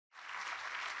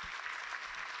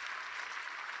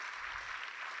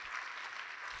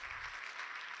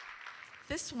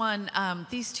This one,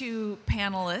 these two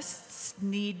panelists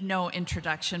need no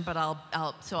introduction, but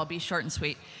I'll be short and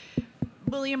sweet.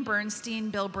 William Bernstein,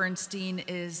 Bill Bernstein,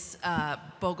 is a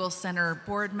Bogle Center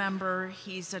board member.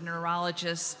 He's a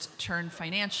neurologist turned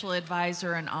financial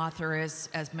advisor and author, as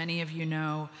many of you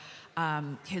know.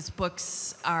 His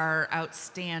books are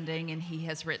outstanding, and he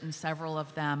has written several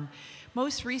of them.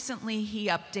 Most recently, he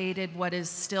updated what is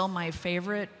still my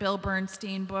favorite Bill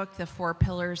Bernstein book, The 4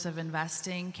 Pillars of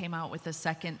Investing, came out with a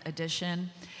second edition.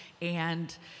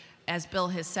 And as Bill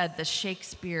has said, the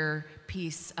Shakespeare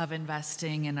piece of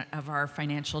investing and of our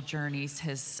financial journeys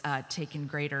has taken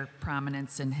greater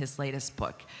prominence in his latest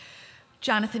book.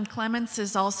 Jonathan Clements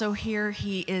is also here.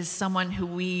 He is someone who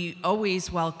we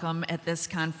always welcome at this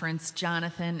conference.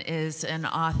 Jonathan is an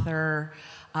author,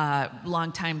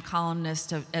 longtime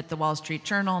columnist at the Wall Street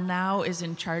Journal, now is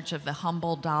in charge of the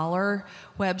Humble Dollar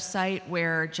website,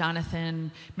 where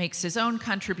Jonathan makes his own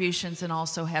contributions and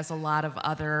also has a lot of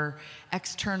other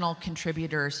external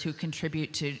contributors who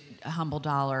contribute to Humble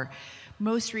Dollar.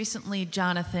 Most recently,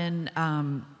 Jonathan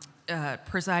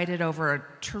presided over a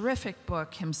terrific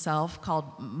book himself called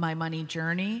My Money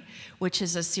Journey, which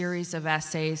is a series of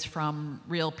essays from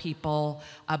real people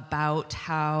about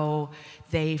how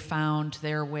they found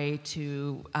their way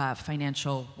to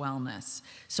financial wellness.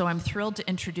 So I'm thrilled to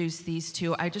introduce these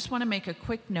two. I just want to make a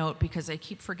quick note because I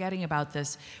keep forgetting about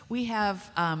this. We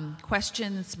have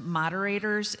questions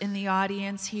moderators in the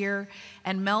audience here,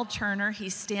 and Mel Turner,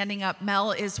 he's standing up.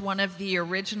 Mel is one of the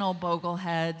original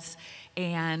Bogleheads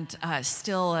and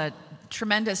still a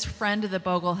tremendous friend of the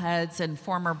Bogleheads and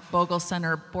former Bogle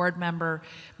Center board member.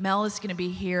 Mel is going to be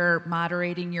here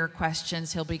moderating your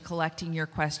questions. He'll be collecting your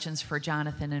questions for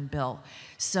Jonathan and Bill.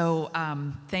 So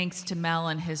thanks to Mel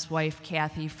and his wife,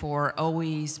 Kathy, for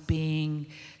always being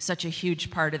such a huge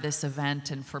part of this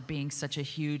event and for being such a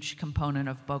huge component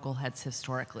of Bogleheads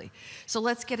historically. So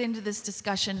let's get into this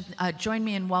discussion. Join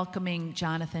me in welcoming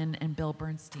Jonathan and Bill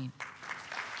Bernstein.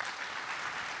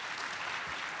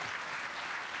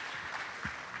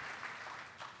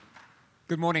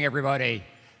 Good morning, everybody.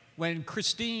 When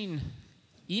Christine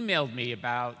emailed me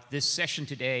about this session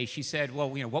today, she said, well,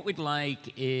 what we'd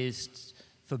like is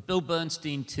for Bill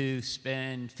Bernstein to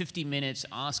spend 50 minutes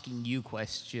asking you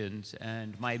questions.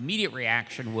 And my immediate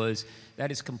reaction was,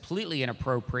 that is completely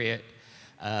inappropriate.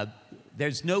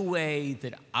 There's no way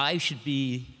that I should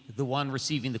be the one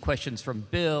receiving the questions from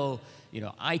Bill.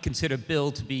 I consider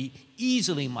Bill to be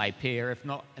easily my peer, if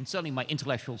not, and certainly my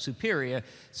intellectual superior.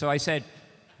 So I said,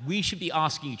 we should be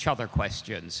asking each other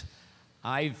questions.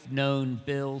 I've known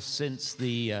Bill since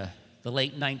the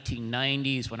late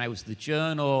 1990s when I was the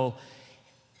Journal.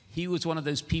 He was one of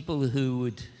those people who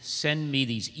would send me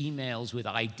these emails with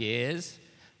ideas.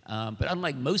 But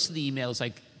unlike most of the emails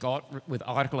I got with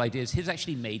article ideas, his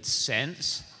actually made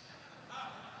sense.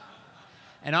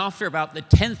 And after about the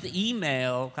 10th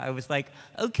email, I was like,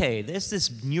 okay, there's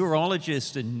this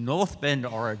neurologist in North Bend,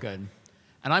 Oregon,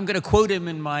 and I'm going to quote him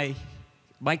in my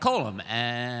column,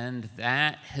 and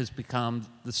that has become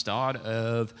the start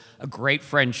of a great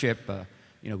friendship.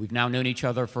 We've now known each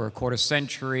other for a quarter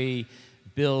century.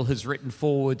 Bill has written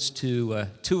forwards to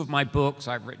 2 of my books.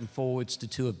 I've written forwards to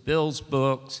 2 of Bill's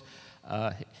books.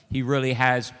 He really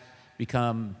has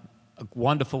become a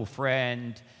wonderful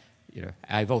friend.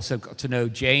 I've also got to know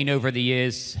Jane over the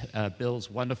years, Bill's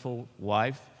wonderful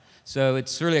wife. So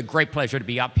it's really a great pleasure to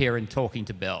be up here and talking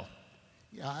to Bill.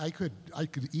 Yeah, I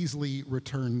could easily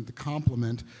return the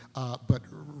compliment, but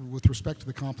with respect to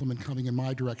the compliment coming in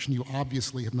my direction, you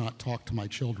obviously have not talked to my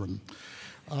children.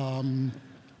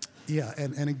 Yeah,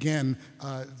 and again,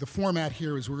 the format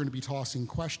here is we're going to be tossing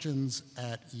questions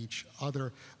at each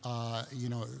other.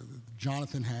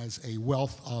 Jonathan has a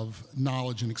wealth of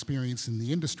knowledge and experience in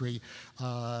the industry.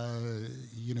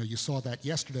 You saw that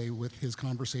yesterday with his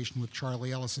conversation with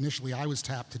Charlie Ellis. Initially, I was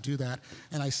tapped to do that,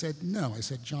 and I said no. I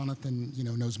said, Jonathan,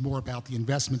 knows more about the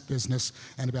investment business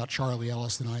and about Charlie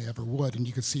Ellis than I ever would, and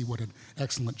you could see what an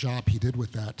excellent job he did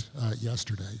with that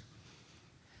yesterday.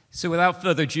 So without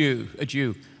further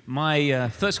ado, my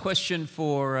first question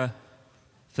for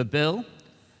Bill.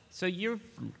 So you're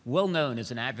well known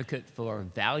as an advocate for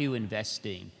value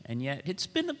investing, and yet it's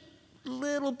been a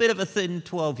little bit of a thin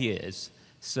 12 years.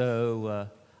 So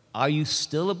are you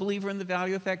still a believer in the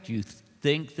value effect? Do you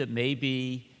think that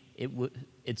maybe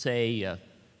it's a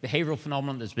behavioral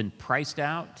phenomenon that's been priced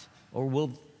out, or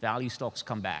will value stocks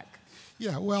come back?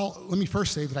 Yeah, well, let me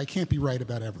first say that I can't be right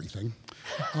about everything.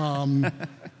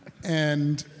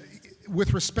 And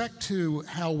with respect to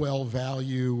how well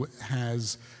value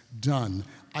has done,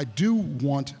 I do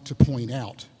want to point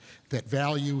out that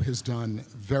value has done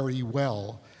very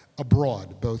well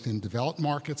abroad, both in developed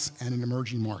markets and in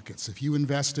emerging markets. If you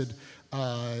invested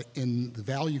in the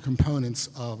value components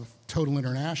of total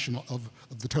international, of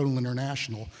the total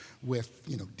international with,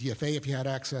 DFA if you had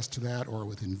access to that, or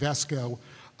with Invesco,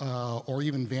 or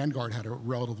even Vanguard had a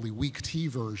relatively weak T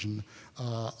version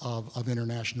of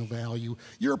international value,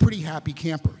 you're a pretty happy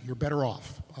camper. You're better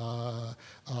off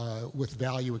with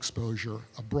value exposure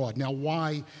abroad. Now,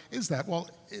 why is that? Well,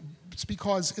 it's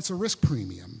because it's a risk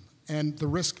premium, and the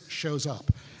risk shows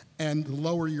up. And the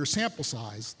lower your sample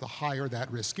size, the higher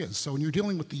that risk is. So when you're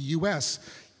dealing with the US,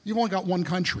 you've only got one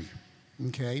country.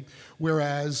 Okay?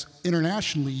 Whereas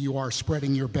internationally, you are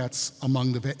spreading your bets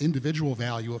among the individual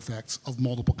value effects of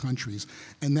multiple countries,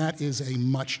 and that is a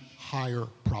much higher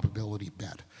probability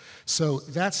bet. So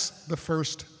that's the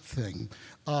first thing.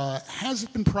 Has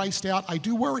it been priced out? I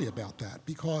do worry about that,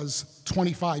 because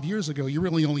 25 years ago, you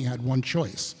really only had one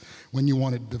choice when you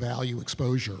wanted the value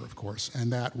exposure, of course,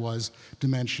 and that was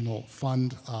dimensional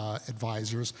fund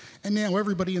advisors. And now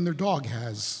everybody and their dog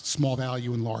has small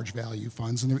value and large value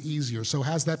funds, and they're easier. So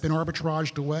has that been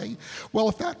arbitraged away? Well,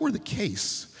 if that were the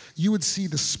case, you would see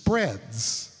the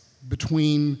spreads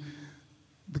between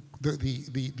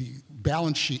the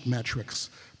balance sheet metrics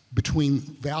between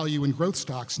value and growth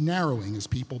stocks narrowing as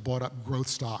people bought up growth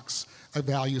stocks,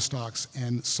 value stocks,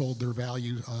 and sold their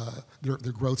value,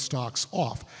 their growth stocks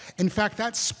off. In fact,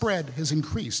 that spread has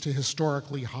increased to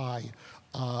historically high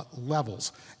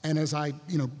levels. And as I,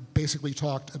 basically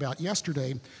talked about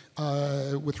yesterday,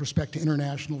 with respect to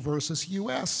international versus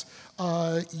U.S.,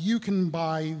 you can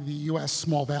buy the U.S.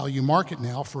 small value market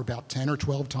now for about 10 or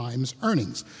 12 times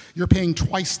earnings. You're paying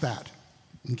twice that,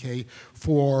 okay,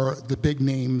 for the big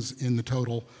names in the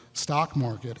total stock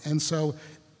market. And so,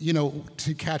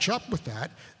 to catch up with that,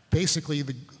 basically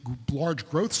the large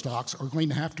growth stocks are going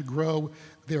to have to grow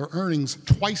their earnings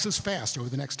twice as fast over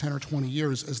the next 10 or 20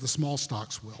 years as the small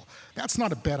stocks will. That's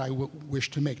not a bet I wish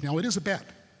to make. Now, it is a bet,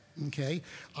 okay?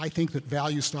 I think that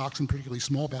value stocks, and particularly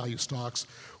small value stocks,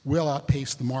 will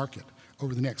outpace the market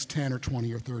over the next 10 or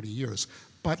 20 or 30 years.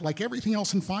 But like everything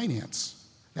else in finance,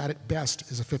 that at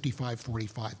best is a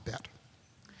 55-45 bet.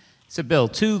 So Bill,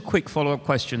 two quick follow-up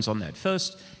questions on that.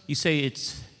 First, you say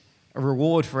it's a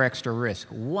reward for extra risk.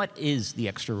 What is the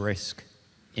extra risk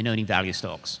in owning value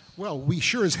stocks? Well, we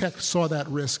sure as heck saw that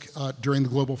risk during the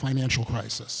global financial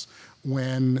crisis,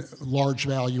 when large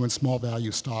value and small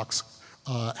value stocks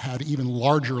had even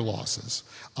larger losses.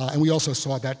 And we also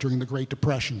saw that during the Great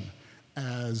Depression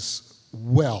as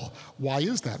well. Why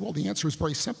is that? Well, the answer is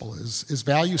very simple. Is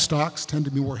value stocks tend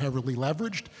to be more heavily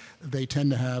leveraged. They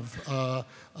tend to have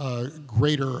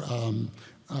greater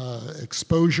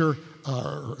exposure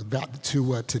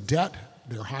to debt.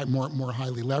 They're more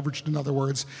highly leveraged, in other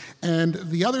words. And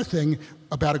the other thing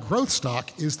about a growth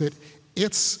stock is that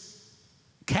its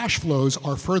cash flows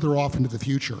are further off into the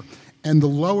future. And the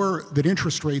lower that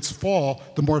interest rates fall,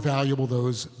 the more valuable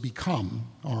those become,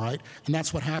 all right? And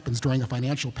that's what happens during a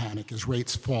financial panic, is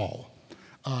rates fall,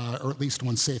 or at least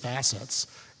on safe assets,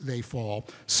 they fall.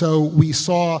 So we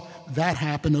saw that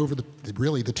happen over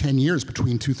really the 10 years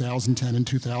between 2010 and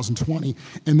 2020,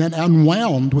 and then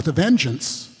unwound with a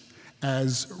vengeance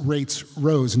as rates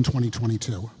rose in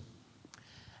 2022.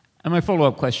 And my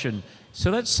follow-up question, so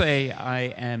let's say I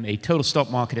am a total stock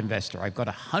market investor. I've got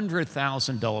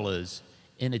 $100,000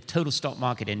 in a total stock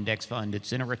market index fund.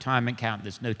 It's in a retirement account.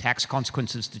 There's no tax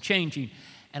consequences to changing.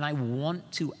 And I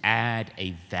want to add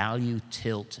a value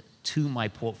tilt to my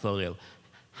portfolio.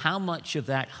 How much of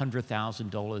that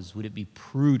 $100,000 would it be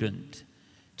prudent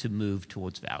to move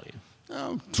towards value?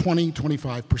 20,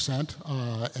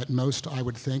 25% at most, I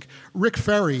would think.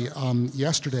 F.I.R.E.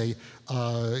 Yesterday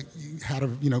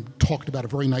talked about a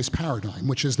very nice paradigm,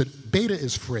 which is that beta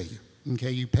is free.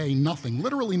 Okay, you pay nothing,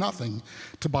 literally nothing,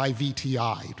 to buy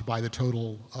VTI, to buy the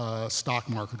total stock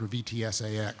market, or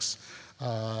VTSAX.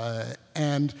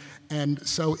 And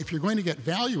so if you're going to get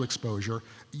value exposure,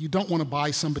 you don't want to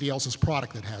buy somebody else's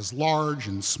product that has large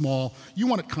and small. You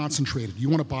want it concentrated. You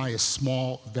want to buy a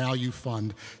small value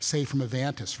fund, say from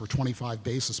Avantis, for 25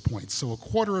 basis points. So a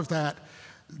quarter of that,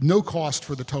 no cost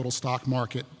for the total stock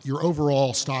market. Your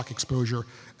overall stock exposure,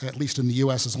 at least in the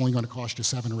US, is only going to cost you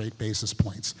 7 or 8 basis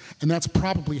points. And that's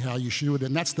probably how you should do it.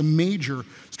 And that's the major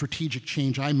strategic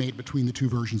change I made between the two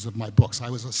versions of my books. I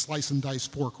was a slice and dice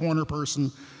four-corner person,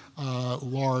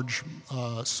 large,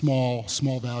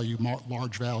 small value,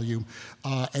 large value.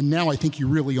 And now I think you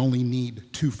really only need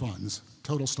two funds,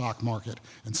 total stock market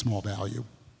and small value.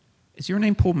 Is your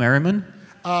name Paul Merriman?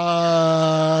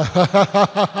 Well,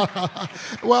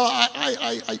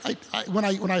 when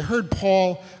I heard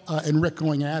Paul and Rick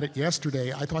going at it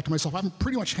yesterday, I thought to myself, I'm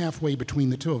pretty much halfway between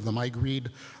the two of them. I agreed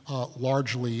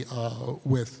largely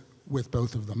with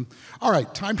both of them. All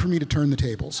right, time for me to turn the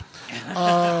tables.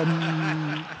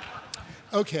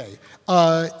 Okay,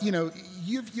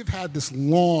 you've had this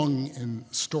long and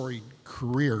storied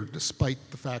career, despite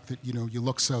the fact that you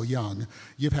look so young.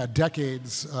 You've had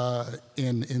decades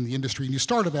in the industry, and you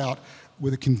started out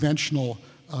with a conventional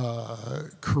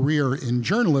career in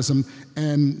journalism,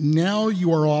 and now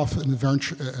you are off in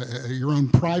your own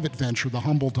private venture, the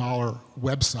Humble Dollar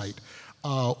website.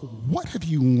 What have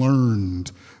you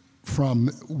learned from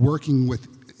working with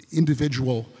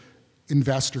individual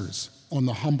investors on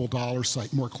the Humble Dollar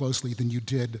site more closely than you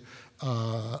did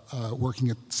working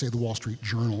at, say, the Wall Street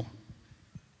Journal?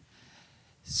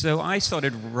 So I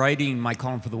started writing my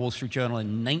column for the Wall Street Journal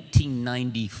in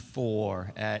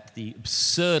 1994 at the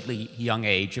absurdly young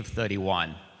age of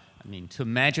 31. I mean, to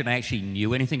imagine I actually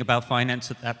knew anything about finance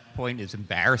at that point is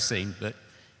embarrassing, but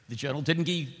the Journal didn't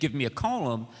give me a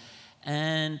column,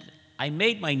 and I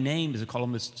made my name as a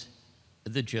columnist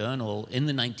at the Journal in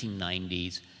the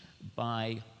 1990s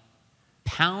by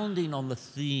pounding on the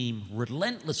theme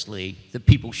relentlessly that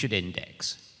people should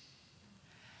index.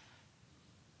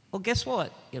 Well, guess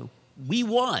what? We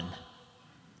won.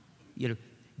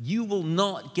 You will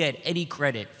not get any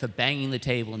credit for banging the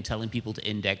table and telling people to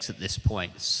index at this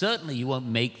point. Certainly, you won't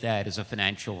make that as a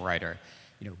financial writer.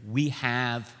 We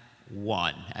have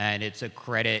won, and it's a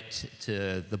credit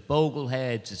to the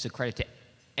Bogleheads. It's a credit to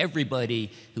everybody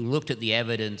who looked at the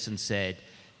evidence and said,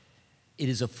 it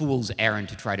is a fool's errand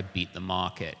to try to beat the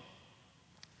market.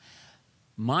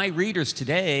 My readers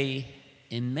today,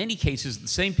 in many cases, the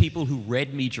same people who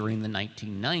read me during the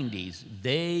 1990s,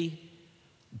 they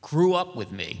grew up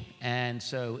with me. And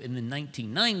so in the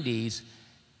 1990s,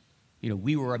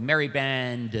 we were a merry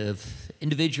band of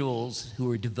individuals who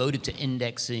were devoted to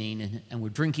indexing and were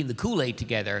drinking the Kool-Aid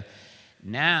together.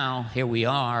 Now, here we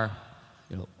are,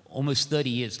 almost 30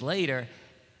 years later,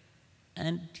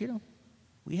 and,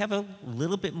 we have a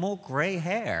little bit more gray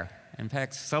hair. In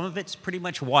fact, some of it's pretty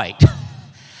much white.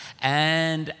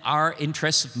 And our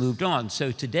interests have moved on.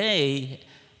 So today,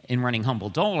 in running Humble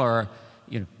Dollar,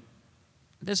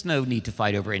 there's no need to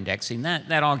fight over indexing.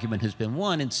 That argument has been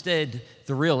won. Instead,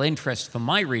 the real interest for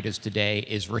my readers today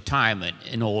is retirement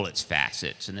in all its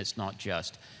facets. And it's not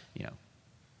just,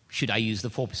 should I use the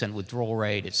 4% withdrawal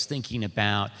rate? It's thinking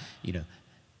about,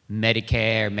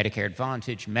 Medicare, Medicare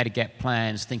Advantage, Medigap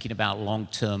plans, thinking about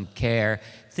long-term care,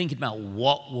 thinking about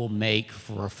what will make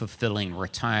for a fulfilling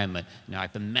retirement. Now,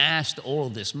 I've amassed all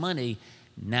of this money.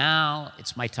 Now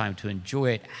it's my time to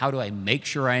enjoy it. How do I make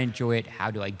sure I enjoy it? How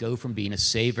do I go from being a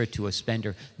saver to a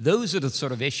spender? Those are the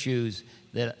sort of issues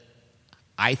that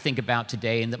I think about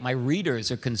today and that my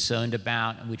readers are concerned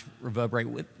about and which reverberate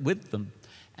with them.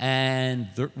 And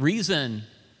the reason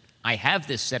I have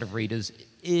this set of readers,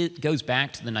 it goes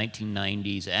back to the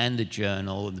 1990s and the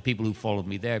Journal and the people who followed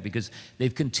me there, because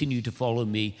they've continued to follow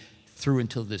me through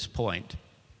until this point.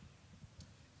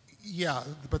 Yeah,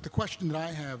 but the question that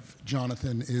I have,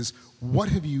 Jonathan, is what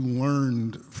have you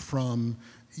learned from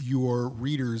your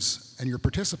readers and your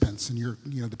participants and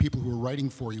the people who are writing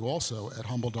for you also at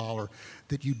Humble Dollar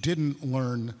that you didn't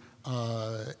learn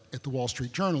at the Wall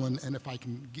Street Journal? And if I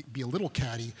can be a little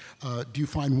catty, do you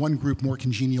find one group more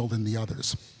congenial than the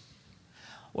others?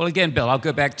 Well, again, Bill, I'll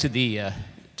go back to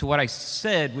what I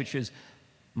said, which is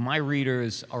my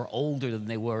readers are older than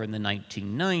they were in the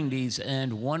 1990s,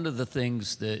 and one of the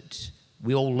things that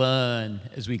we all learn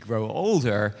as we grow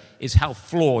older is how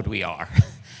flawed we are,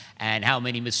 and how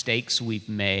many mistakes we've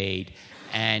made,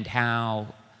 and how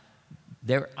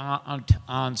there aren't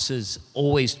answers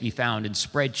always to be found in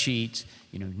spreadsheets.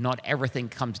 Not everything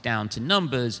comes down to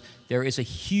numbers. There is a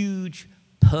huge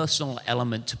personal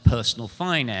element to personal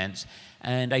finance.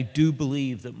 And I do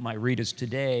believe that my readers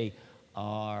today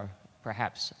are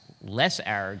perhaps less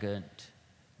arrogant,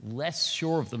 less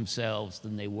sure of themselves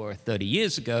than they were 30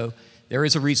 years ago. There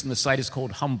is a reason the site is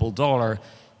called Humble Dollar.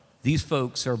 These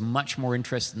folks are much more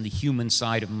interested in the human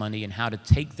side of money and how to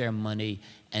take their money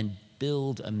and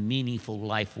build a meaningful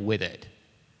life with it.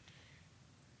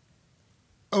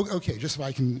 Oh, okay, just if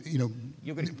I can,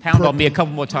 You're going to pound on me a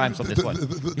couple more times on this one.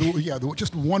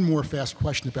 Just one more fast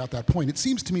question about that point. It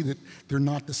seems to me that they're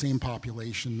not the same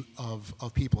population of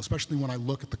people, especially when I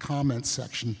look at the comments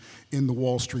section in the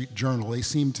Wall Street Journal. They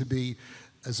seem to be,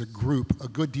 as a group, a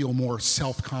good deal more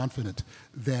self-confident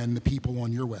than the people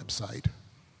on your website.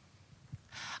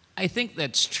 I think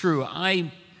that's true.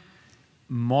 I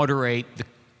moderate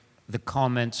the the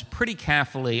comments pretty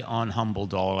carefully on Humble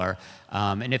Dollar.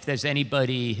 And if there's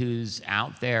anybody who's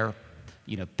out there,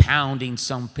 pounding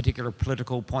some particular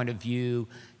political point of view,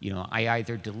 I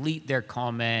either delete their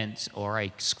comments or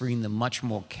I screen them much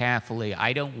more carefully.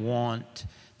 I don't want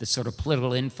the sort of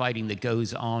political infighting that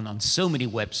goes on so many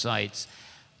websites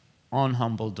on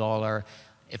Humble Dollar.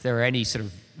 If there are any sort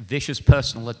of vicious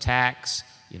personal attacks,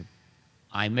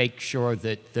 I make sure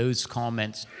that those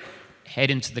comments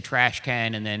head into the trash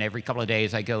can, and then every couple of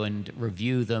days I go and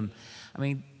review them. I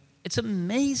mean, it's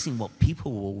amazing what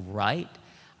people will write.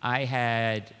 I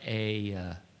had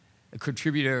a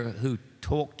contributor who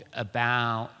talked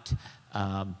about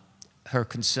her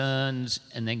concerns,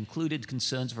 and they included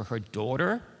concerns for her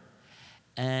daughter.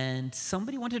 And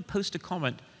somebody wanted to post a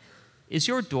comment, "Is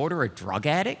your daughter a drug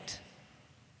addict?"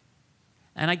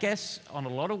 And I guess on a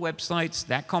lot of websites,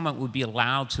 that comment would be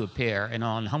allowed to appear, and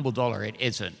on Humble Dollar, it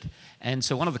isn't. And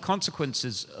so one of the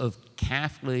consequences of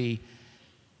carefully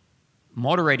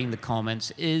moderating the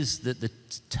comments is that the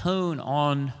tone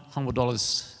on Humble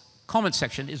Dollar's comment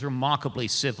section is remarkably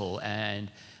civil, and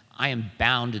I am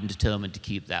bound and determined to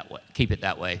keep it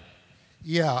that way.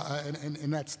 Yeah,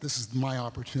 and this is my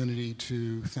opportunity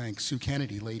to thank Sue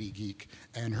Kennedy, Lady Geek,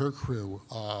 and her crew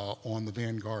on the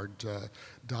Vanguard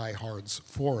Diehards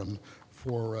Forum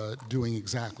for doing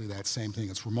exactly that same thing.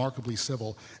 It's remarkably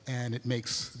civil, and it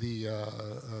makes the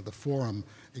forum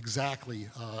exactly.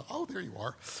 Oh, there you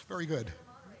are. Very good.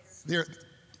 There.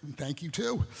 Thank you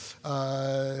too.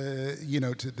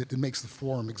 It makes the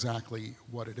forum exactly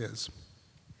what it is.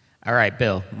 All right,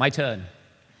 Bill, my turn.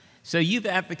 So you've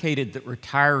advocated that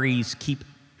retirees keep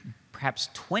perhaps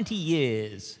 20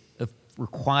 years of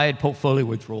required portfolio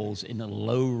withdrawals in a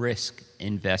low-risk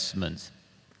investment.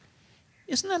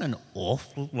 Isn't that an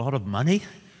awful lot of money?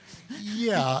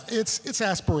 Yeah, it's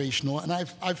aspirational, and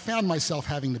I've found myself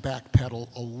having to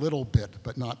backpedal a little bit,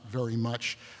 but not very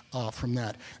much from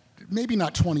that. Maybe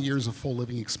not 20 years of full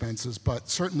living expenses, but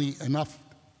certainly enough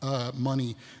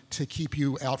money to keep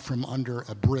you out from under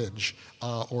a bridge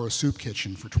or a soup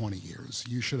kitchen for 20 years.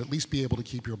 You should at least be able to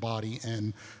keep your body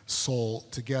and soul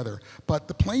together. But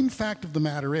the plain fact of the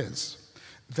matter is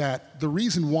that the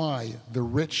reason why the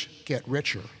rich get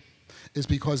richer is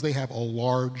because they have a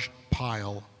large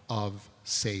pile of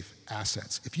safe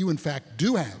assets. If you, in fact,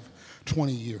 do have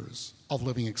 20 years of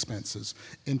living expenses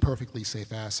in perfectly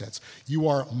safe assets, you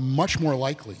are much more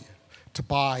likely to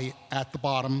buy at the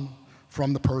bottom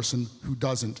from the person who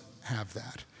doesn't have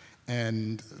that.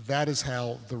 And that is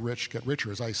how the rich get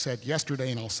richer. As I said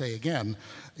yesterday, and I'll say again,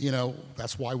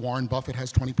 that's why Warren Buffett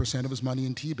has 20% of his money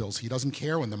in T-bills. He doesn't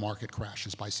care when the market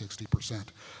crashes by 60%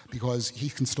 because he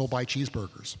can still buy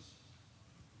cheeseburgers.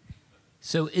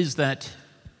 So is that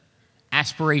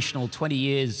aspirational 20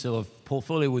 years of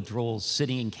portfolio withdrawals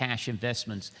sitting in cash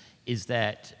investments, is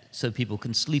that so people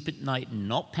can sleep at night and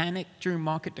not panic during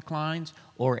market declines?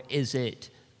 Or is it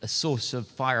a source of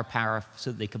firepower so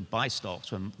that they can buy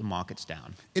stocks when the market's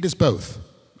down? It is both,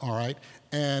 all right?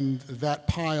 And that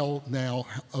pile now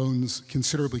owns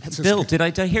considerably. Bill, did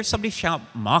I hear somebody shout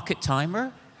market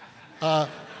timer?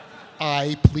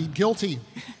 I plead guilty.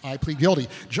 I plead guilty.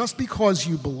 Just because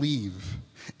you believe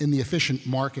in the efficient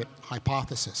market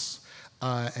hypothesis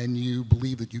and you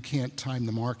believe that you can't time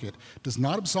the market does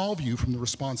not absolve you from the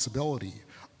responsibility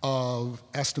of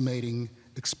estimating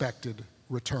expected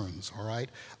returns, all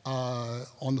right?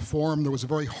 On the forum, there was a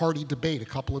very hearty debate a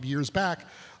couple of years back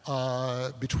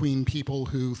between people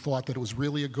who thought that it was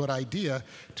really a good idea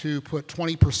to put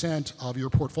 20% of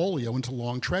your portfolio into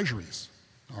long treasuries,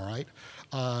 all right?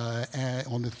 And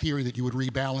on the theory that you would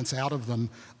rebalance out of them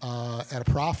at a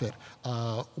profit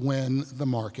when the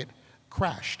market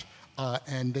crashed.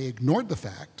 And they ignored the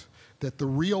fact that the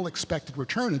real expected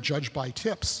return, judged by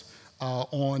tips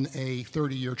on a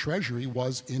 30-year treasury,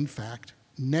 was in fact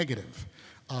negative.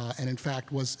 And in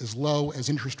fact was as low as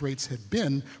interest rates had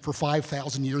been for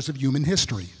 5,000 years of human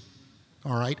history.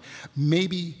 All right?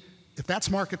 Maybe if that's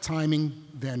market timing,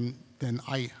 then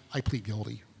I plead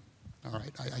guilty. All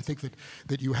right, I think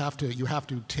that you have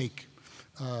to take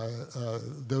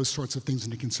those sorts of things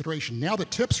into consideration. Now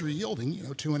that tips are yielding,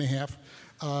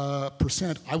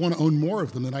 2.5%, I want to own more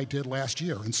of them than I did last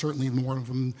year, and certainly more of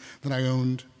them than I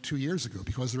owned 2 years ago,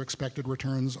 because their expected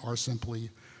returns are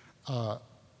simply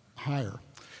higher.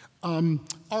 All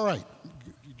right,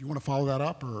 do you want to follow that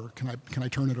up, or can I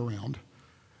turn it around?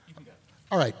 You can go.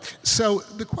 All right. So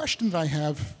the question that I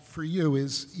have for you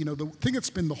is, the thing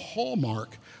that's been the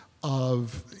hallmark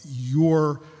of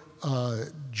your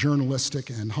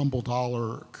journalistic and Humble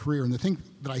Dollar career, and the thing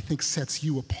that I think sets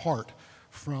you apart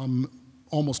from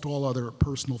almost all other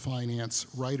personal finance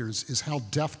writers, is how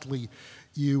deftly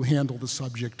you handle the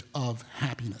subject of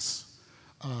happiness.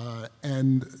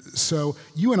 And so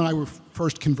you and I were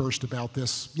first conversed about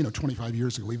this, 25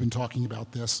 years ago. We've been talking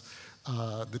about this,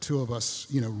 the two of us,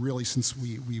 really since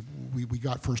we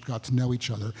first got to know each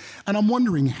other. And I'm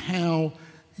wondering how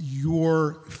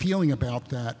your feeling about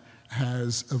that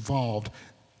has evolved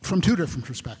from two different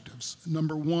perspectives.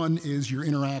 Number one is your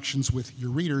interactions with your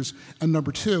readers, and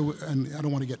number two, and I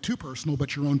don't want to get too personal,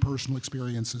 but your own personal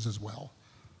experiences as well.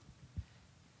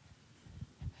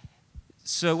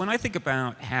 So when I think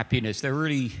about happiness, there are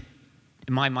really,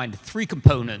 in my mind, three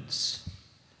components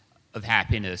of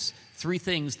happiness, three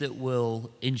things that will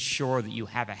ensure that you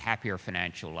have a happier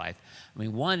financial life. I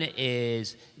mean, one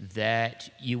is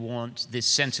that you want this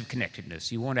sense of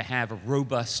connectedness. You want to have a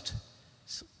robust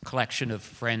collection of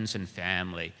friends and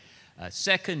family.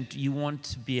 Second, you want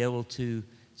to be able to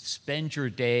spend your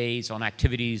days on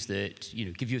activities that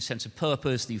give you a sense of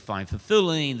purpose, that you find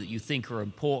fulfilling, that you think are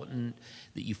important,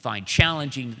 that you find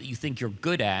challenging, that you think you're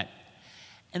good at.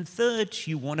 And third,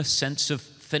 you want a sense of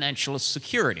financial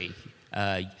security.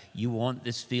 You want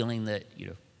this feeling that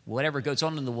whatever goes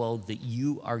on in the world, that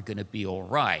you are going to be all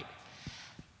right.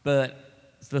 But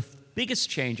the biggest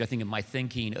change, I think, in my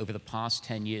thinking over the past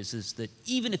 10 years is that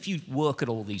even if you work at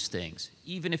all these things,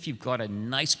 even if you've got a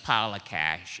nice pile of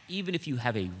cash, even if you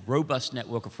have a robust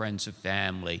network of friends and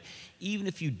family, even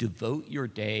if you devote your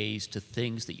days to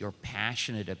things that you're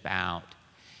passionate about,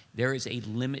 there is a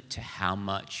limit to how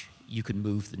much you can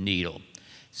move the needle.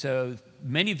 So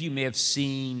many of you may have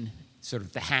seen sort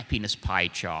of the happiness pie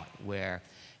chart where,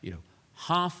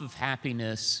 half of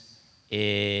happiness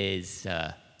is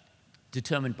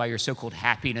determined by your so-called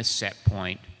happiness set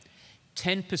point.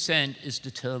 10% is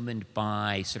determined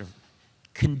by sort of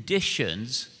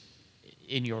conditions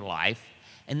in your life.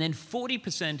 And then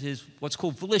 40% is what's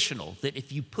called volitional, that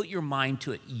if you put your mind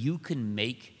to it, you can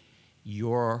make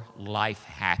your life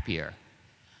happier.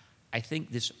 I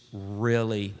think this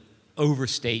really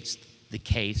overstates the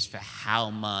case for how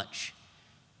much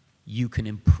you can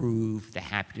improve the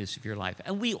happiness of your life.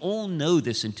 And we all know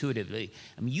this intuitively.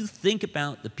 I mean, you think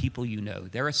about the people you know.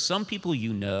 There are some people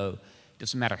you know, it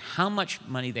doesn't matter how much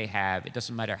money they have, it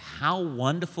doesn't matter how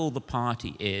wonderful the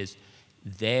party is,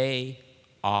 they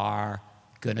are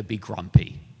going to be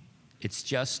grumpy. It's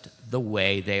just the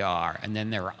way they are. And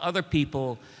then there are other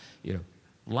people,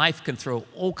 life can throw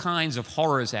all kinds of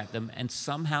horrors at them, and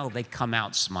somehow they come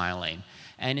out smiling.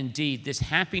 And indeed, this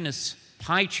happiness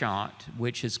pie chart,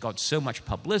 which has got so much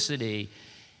publicity,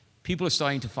 people are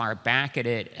starting to fire back at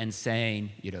it and saying,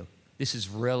 this is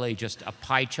really just a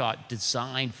pie chart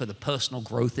designed for the personal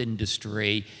growth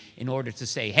industry in order to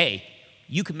say, hey,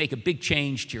 you can make a big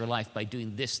change to your life by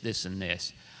doing this, this, and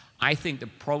this. I think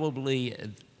that probably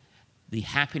the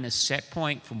happiness set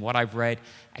point, from what I've read,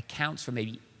 accounts for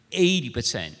maybe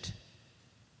 80%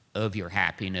 of your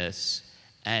happiness,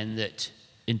 and that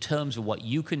in terms of what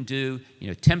you can do,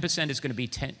 10% is going to be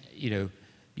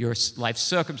your life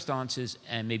circumstances,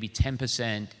 and maybe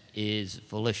 10% is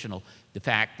volitional. The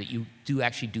fact that you do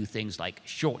actually do things like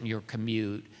shorten your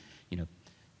commute,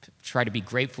 try to be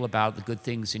grateful about the good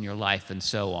things in your life, and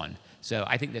so on. So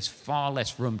I think there's far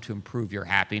less room to improve your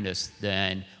happiness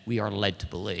than we are led to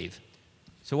believe.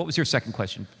 So what was your second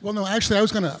question? Well, no, actually, I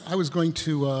was going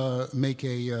to make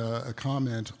a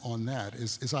comment on that.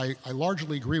 I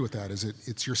largely agree with that.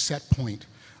 It's your set point.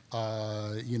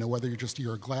 Whether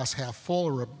you're a glass half full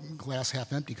or a glass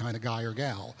half empty kind of guy or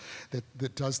gal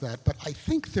that does that. But I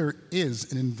think there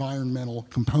is an environmental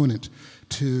component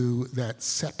to that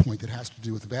set point that has to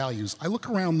do with values. I look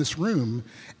around this room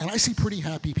and I see pretty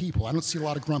happy people. I don't see a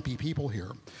lot of grumpy people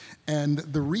here. And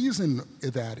the reason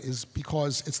that is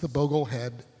because it's the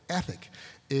Boglehead ethic.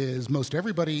 Is most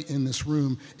everybody in this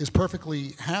room is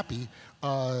perfectly happy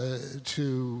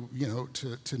to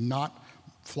not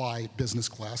fly business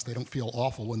class. They don't feel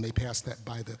awful when they pass that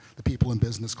by the people in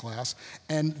business class.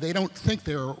 And they don't think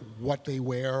they're what they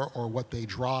wear or what they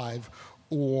drive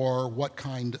or what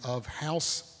kind of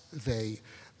house they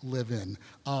live in.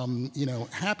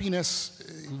 Happiness,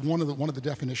 one of the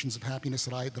definitions of happiness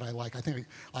that I like, I think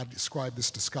I described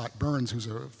this to Scott Burns, who's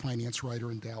a finance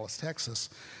writer in Dallas, Texas,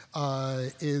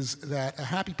 is that a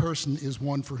happy person is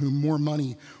one for whom more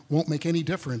money won't make any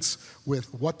difference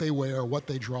with what they wear, what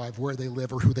they drive, where they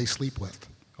live, or who they sleep with,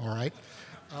 all right?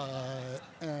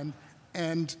 I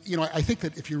think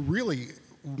that if you really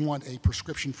want a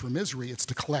prescription for misery, it's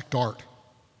to collect art,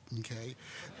 okay?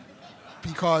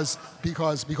 Because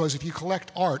if you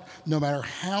collect art, no matter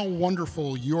how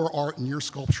wonderful your art and your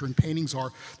sculpture and paintings are,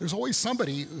 there's always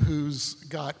somebody who's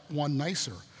got one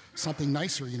nicer. something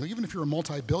nicer. Even if you're a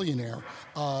multi-billionaire,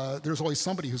 there's always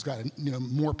somebody who's got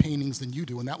more paintings than you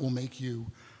do, and that will make you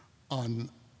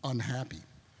unhappy.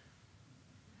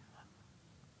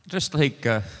 Just like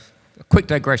a quick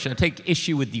digression, I take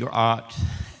issue with your art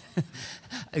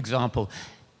example.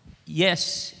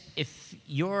 Yes, if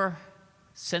your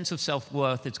sense of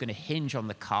self-worth is going to hinge on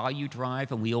the car you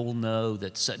drive, and we all know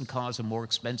that certain cars are more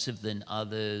expensive than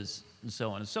others, and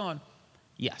so on,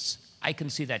 yes, I can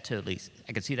see that totally.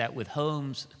 I can see that with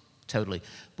homes, totally.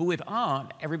 But with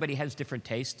art, everybody has different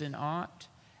taste in art,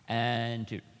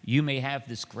 and you may have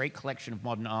this great collection of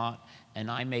modern art, and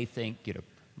I may think,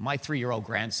 my 3-year-old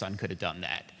grandson could have done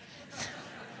that.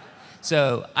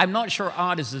 So I'm not sure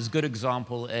art is as good an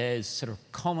example as sort of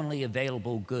commonly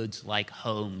available goods like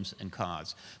homes and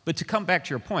cars. But to come back to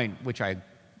your point, which I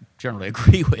generally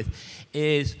agree with,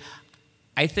 is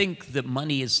I think that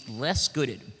money is less good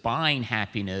at buying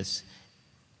happiness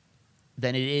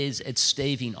than it is at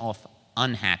staving off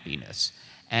unhappiness.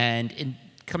 And in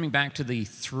coming back to the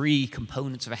 3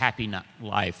 components of a happy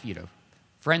life,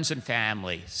 friends and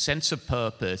family, sense of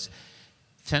purpose,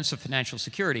 sense of financial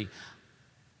security,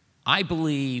 I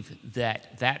believe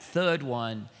that that third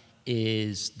one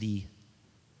is the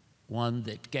one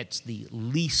that gets the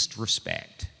least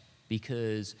respect,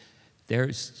 because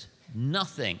there's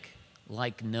nothing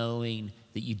like knowing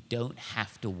that you don't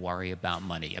have to worry about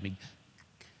money. I mean,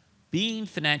 being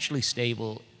financially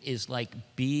stable is like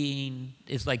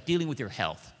dealing with your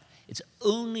health. It's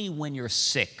only when you're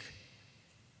sick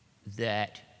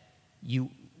that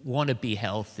you want to be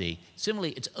healthy.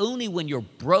 Similarly, it's only when you're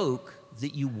broke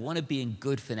that you want to be in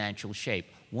good financial shape.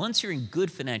 Once you're in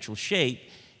good financial shape,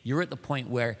 you're at the point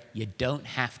where you don't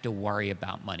have to worry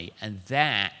about money. And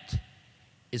that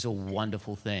is a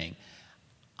wonderful thing.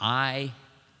 I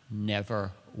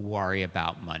never worry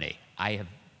about money. I have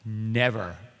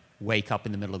never wake up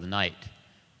in the middle of the night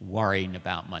worrying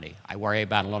about money. I worry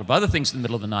about a lot of other things in the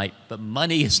middle of the night, but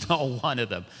money is not one of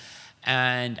them.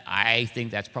 And I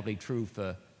think that's probably true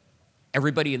for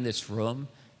everybody in this room.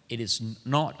 It is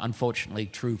not, unfortunately,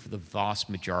 true for the vast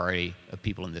majority of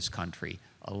people in this country.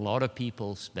 A lot of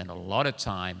people spend a lot of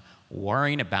time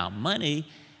worrying about money,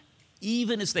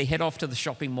 even as they head off to the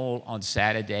shopping mall on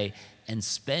Saturday and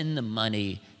spend the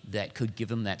money that could give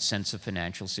them that sense of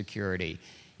financial security.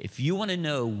 If you want to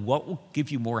know what will give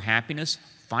you more happiness,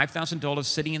 $5,000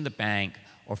 sitting in the bank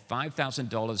or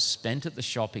 $5,000 spent at the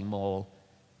shopping mall,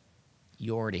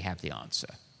 you already have the answer.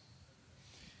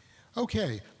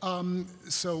 Okay,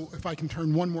 so if I can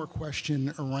turn one more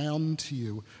question around to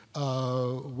you,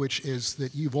 which is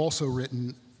that you've also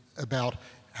written about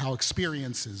how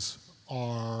experiences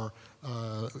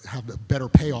have a better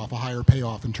payoff, a higher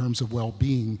payoff in terms of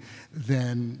well-being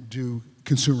than do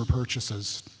consumer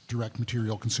purchases, direct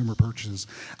material consumer purchases.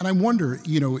 And I wonder,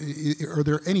 are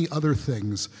there any other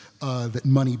things that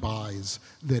money buys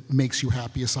that makes you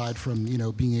happy aside from,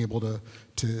 being able to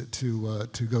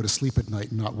go to sleep at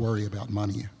night and not worry about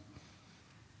money?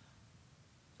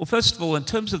 Well, first of all, in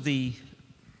terms of the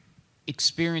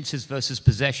experiences versus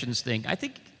possessions thing, I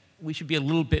think we should be a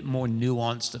little bit more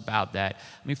nuanced about that.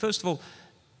 I mean, first of all,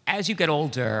 as you get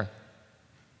older,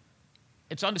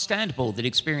 it's understandable that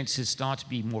experiences start to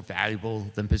be more valuable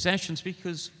than possessions,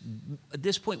 because at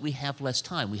this point we have less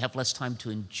time. We have less time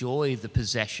to enjoy the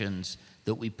possessions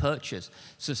that we purchase.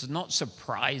 So it's not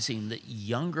surprising that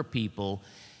younger people,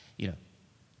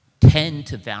 tend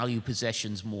to value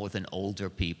possessions more than older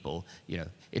people.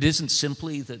 It isn't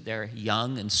simply that they're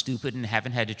young and stupid and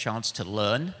haven't had a chance to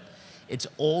learn. It's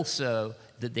also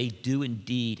that they do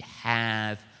indeed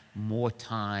have more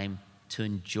time to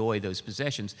enjoy those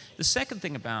possessions. The second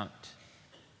thing about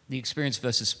the experience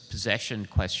versus possession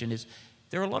question is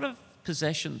there are a lot of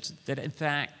possessions that, in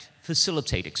fact,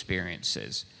 facilitate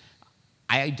experiences.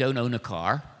 I don't own a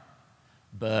car,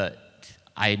 but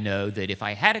I know that if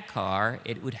I had a car,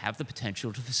 it would have the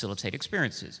potential to facilitate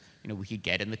experiences. We could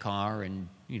get in the car and,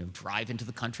 drive into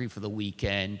the country for the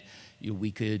weekend.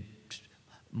 We could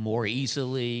more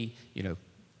easily,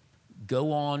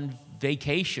 go on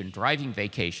vacation, driving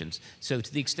vacations. So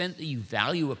to the extent that you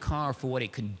value a car for what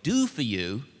it can do for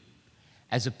you,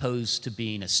 as opposed to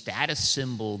being a status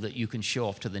symbol that you can show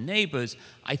off to the neighbors,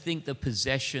 I think the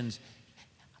possessions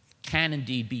can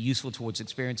indeed be useful towards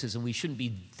experiences, and we shouldn't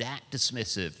be that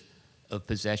dismissive of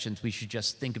possessions. We should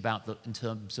just think about them in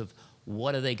terms of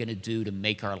what are they going to do to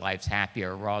make our lives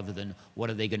happier, rather than what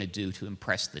are they going to do to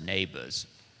impress the neighbors.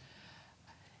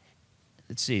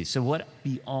 Let's see, so what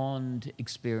beyond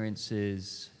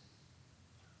experiences,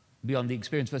 beyond the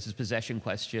experience versus possession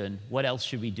question, what else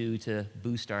should we do to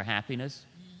boost our happiness?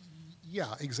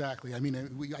 Yeah, exactly. I mean,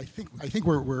 I think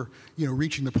we're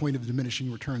reaching the point of diminishing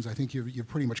returns. I think you've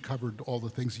pretty much covered all the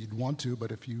things you'd want to,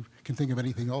 but if you can think of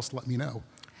anything else, let me know.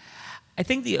 I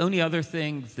think the only other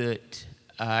thing that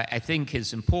I think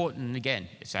is important, again,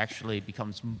 it actually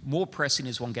becomes more pressing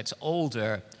as one gets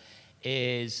older,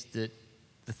 is that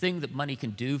the thing that money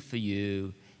can do for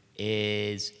you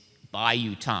is buy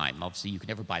you time. Obviously, you can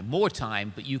never buy more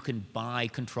time, but you can buy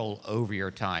control over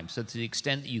your time. So to the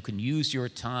extent that you can use your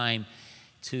time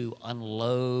to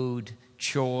unload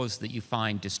chores that you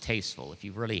find distasteful, if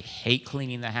you really hate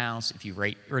cleaning the house, if you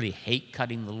really hate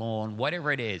cutting the lawn,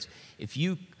 whatever it is, if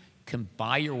you can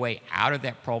buy your way out of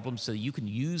that problem so that you can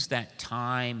use that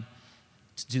time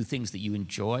to do things that you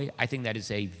enjoy, I think that is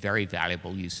a very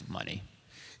valuable use of money.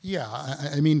 Yeah,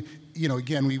 I mean,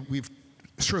 again, we've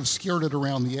sort of skirted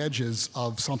around the edges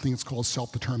of something that's called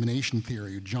self-determination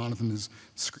theory. Jonathan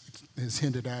has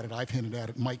hinted at it, I've hinted at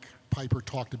it, Mike Piper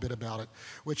talked a bit about it,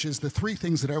 which is the three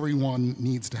things that everyone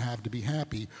needs to have to be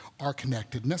happy are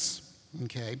connectedness,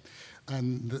 okay?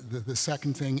 And the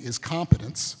second thing is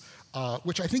competence,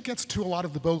 which I think gets to a lot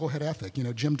of the Boglehead ethic.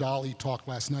 Jim Dolly talked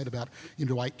last night about,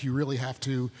 do you really have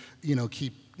to,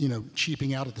 keep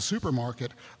cheaping out at the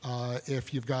supermarket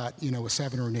if you've got, a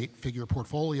 7 or an 8 figure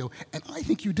portfolio. And I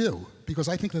think you do, because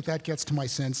I think that gets to my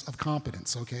sense of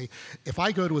competence, okay? If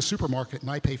I go to a supermarket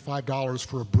and I pay $5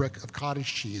 for a brick of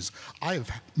cottage cheese, I have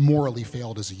morally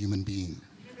failed as a human being,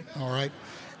 all right?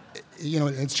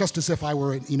 It's just as if I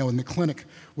were, in the clinic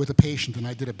with a patient and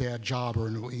I did a bad job, or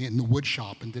in the wood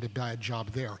shop and did a bad job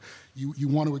there. You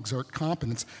want to exert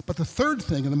competence. But the third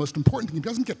thing, and the most important thing, it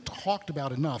doesn't get talked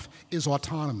about enough, is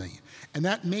autonomy. And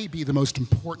that may be the most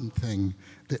important thing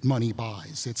that money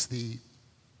buys. It's the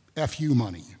FU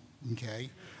money, okay?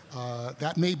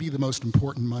 That may be the most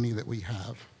important money that we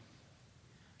have.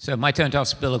 So my turn to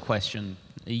ask Bill a question.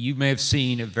 You may have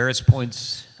seen at various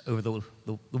points over the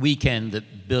weekend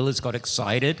that Bill has got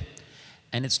excited,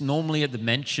 and it's normally at the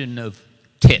mention of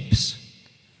tips.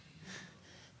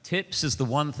 Tips is the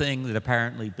one thing that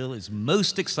apparently Bill is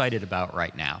most excited about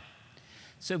right now.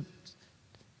 So,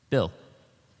 Bill,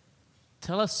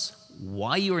 tell us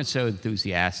why you are so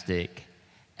enthusiastic,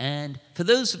 and for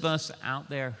those of us out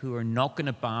there who are not going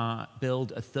to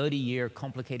build a 30-year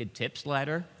complicated tips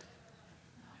ladder,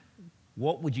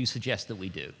 what would you suggest that we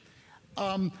do?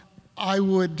 I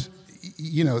would,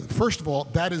 first of all,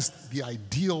 that is the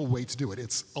ideal way to do it.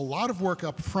 It's a lot of work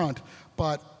up front,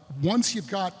 but once you've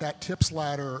got that tips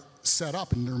ladder set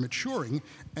up and they're maturing,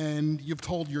 and you've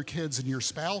told your kids and your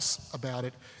spouse about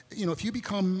it, if you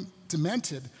become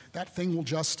demented, that thing will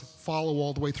just follow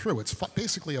all the way through. It's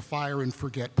basically a fire and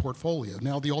forget portfolio.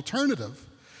 Now, the alternative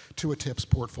to a tips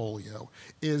portfolio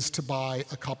is to buy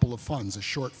a couple of funds, a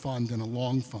short fund and a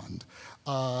long fund.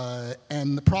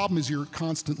 And the problem is you're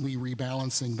constantly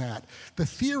rebalancing that. The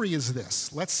theory is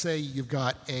this. Let's say you've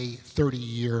got a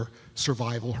 30-year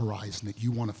survival horizon that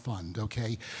you want to fund,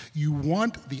 okay? You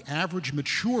want the average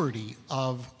maturity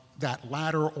of that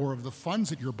ladder or of the funds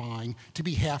that you're buying to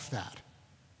be half that.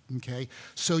 Okay,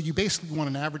 so you basically want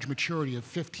an average maturity of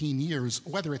 15 years,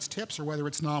 whether it's tips or whether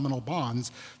it's nominal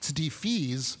bonds, to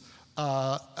defease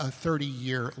a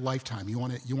 30-year lifetime. You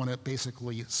want to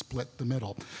basically split the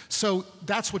middle. So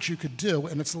that's what you could do,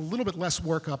 and it's a little bit less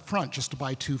work up front just to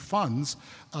buy 2 funds.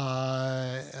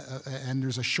 And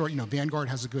there's a short, Vanguard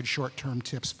has a good short-term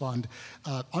tips fund.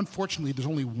 Unfortunately, there's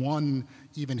only one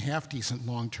even half-decent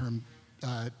long-term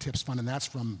tips fund, and that's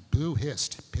from Blue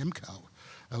Hist, PIMCO.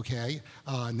 Okay,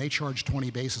 and they charge 20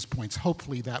 basis points.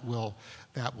 Hopefully that will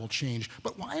change.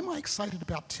 But why am I excited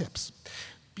about tips?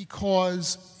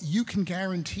 Because you can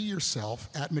guarantee yourself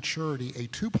at maturity a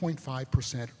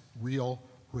 2.5% real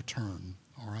return,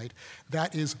 all right?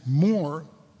 That is more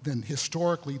than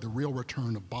historically the real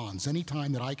return of bonds.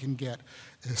 Anytime that I can get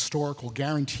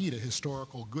guaranteed a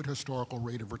good historical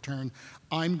rate of return,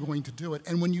 I'm going to do it.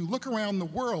 And when you look around the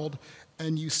world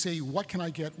and you see what can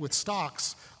I get with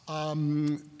stocks,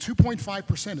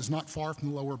 2.5% is not far from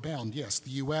the lower bound. Yes,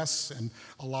 the US and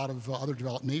a lot of other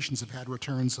developed nations have had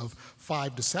returns of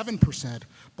 5 to 7%,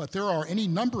 but there are any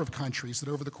number of countries that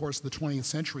over the course of the 20th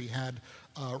century had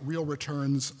real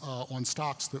returns on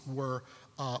stocks that were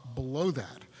below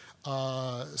that.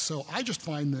 So I just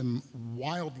find them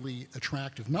wildly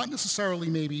attractive, not necessarily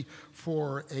maybe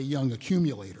for a young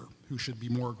accumulator who should be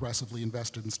more aggressively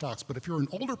invested in stocks, but if you're an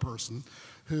older person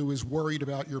who is worried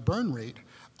about your burn rate,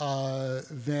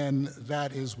 then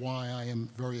that is why I am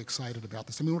very excited about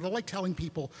this. I mean, what I like telling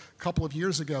people a couple of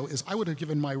years ago is I would have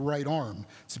given my right arm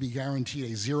to be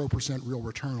guaranteed a 0% real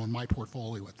return on my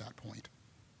portfolio at that point,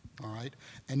 all right?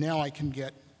 And now I can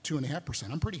get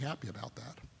 2.5%. I'm pretty happy about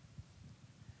that.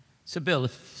 So, Bill,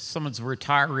 if someone's a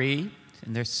retiree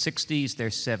in their 60s, their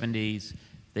 70s,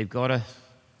 they've got a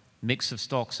mix of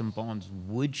stocks and bonds,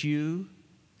 would you,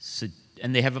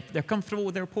 and they're comfortable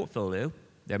with their portfolio,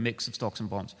 their mix of stocks and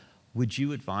bonds, would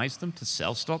you advise them to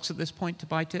sell stocks at this point to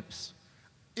buy tips?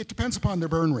 It depends upon their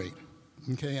burn rate,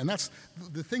 okay? And that's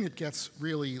the thing that gets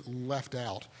really left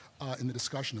out in the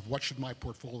discussion of what should my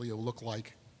portfolio look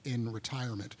like in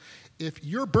retirement. If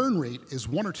your burn rate is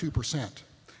 1 or 2%,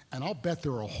 and I'll bet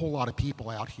there are a whole lot of people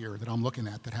out here that I'm looking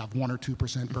at that have 1 or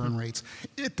 2% burn rates,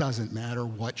 it doesn't matter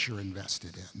what you're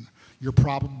invested in. You're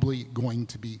probably going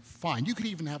to be fine. You could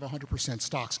even have 100%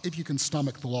 stocks if you can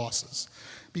stomach the losses,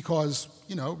 because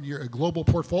your global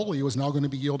portfolio is now going to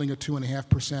be yielding a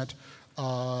 2.5%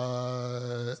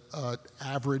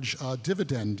 average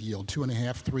dividend yield,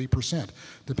 2.5%, 3%,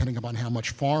 depending upon how much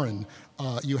foreign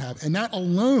you have. And that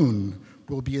alone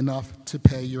will be enough to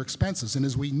pay your expenses. And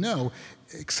as we know,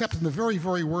 except in the very,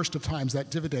 very worst of times, that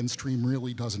dividend stream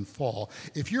really doesn't fall.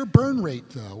 If your burn rate,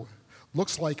 though,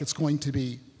 looks like it's going to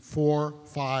be 4,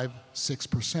 5,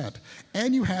 6%,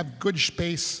 and you have good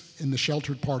space in the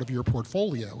sheltered part of your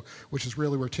portfolio, which is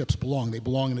really where tips belong. They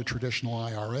belong in a traditional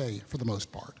IRA for the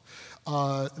most part.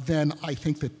 Then I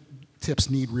think that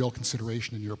tips need real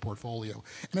consideration in your portfolio.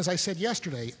 And as I said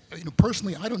yesterday,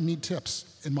 personally, I don't need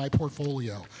tips in my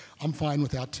portfolio. I'm fine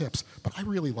without tips, but I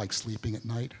really like sleeping at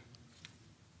night.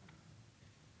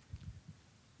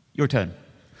 Your turn.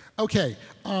 Okay,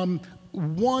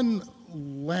 one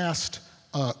last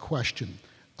question,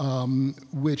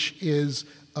 which is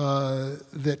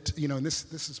that, and this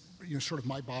is sort of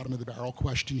my bottom of the barrel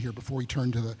question here before we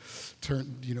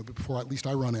before at least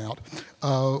I run out,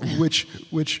 which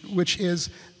is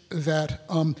that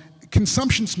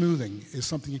consumption smoothing is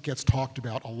something that gets talked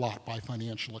about a lot by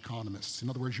financial economists. In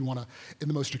other words, you want to, in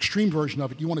the most extreme version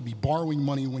of it, you want to be borrowing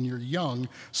money when you're young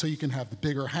so you can have the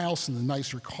bigger house and the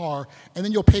nicer car, and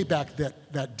then you'll pay back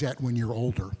that debt when you're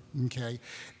older, okay?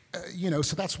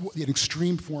 So that's an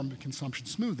extreme form of consumption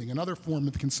smoothing. Another form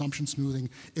of consumption smoothing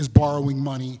is borrowing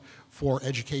money for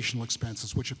educational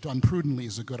expenses, which if done prudently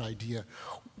is a good idea.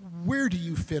 Where do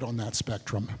you fit on that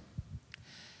spectrum?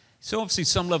 So obviously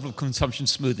some level of consumption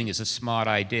smoothing is a smart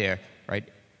idea, right?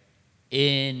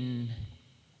 In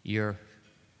your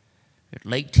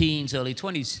late teens, early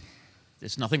 20s,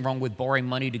 there's nothing wrong with borrowing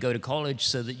money to go to college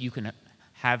so that you can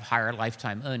have higher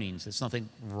lifetime earnings. There's nothing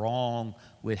wrong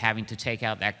with having to take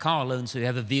out that car loan so you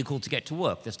have a vehicle to get to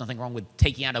work. There's nothing wrong with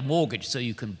taking out a mortgage so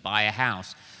you can buy a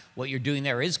house. What you're doing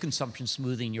there is consumption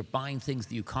smoothing. You're buying things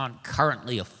that you can't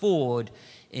currently afford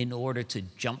in order to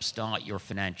jumpstart your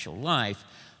financial life.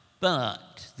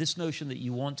 But this notion that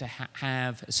you want to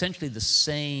have essentially the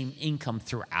same income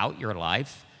throughout your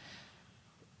life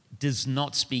does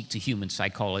not speak to human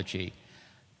psychology.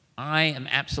 I am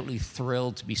absolutely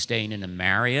thrilled to be staying in a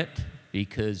Marriott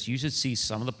because you should see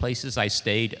some of the places I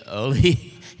stayed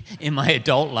early in my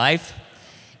adult life.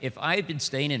 If I had been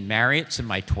staying in Marriotts in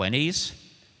my 20s,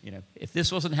 if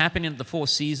this wasn't happening at the Four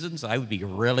Seasons, I would be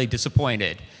really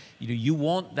disappointed. You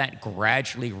want that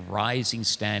gradually rising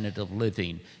standard of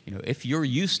living. If you're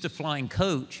used to flying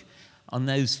coach, on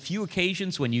those few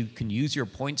occasions when you can use your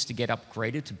points to get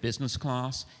upgraded to business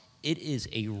class, it is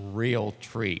a real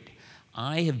treat.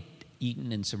 I have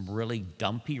eaten in some really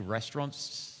dumpy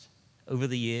restaurants over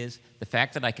the years. The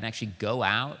fact that I can actually go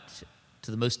out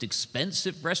to the most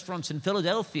expensive restaurants in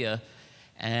Philadelphia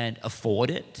and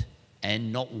afford it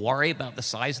and not worry about the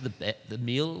size of the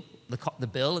meal, the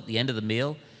bill at the end of the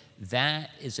meal, that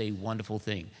is a wonderful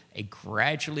thing. A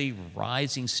gradually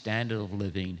rising standard of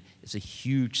living is a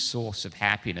huge source of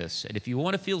happiness. And if you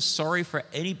want to feel sorry for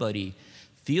anybody,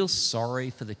 feel sorry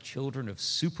for the children of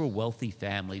super wealthy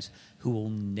families who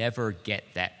will never get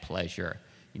that pleasure.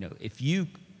 If you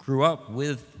grew up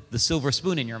with the silver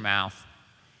spoon in your mouth,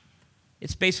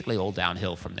 it's basically all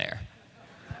downhill from there.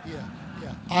 Yeah.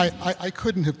 I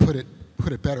couldn't have put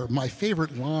it better. My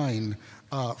favorite line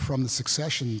from the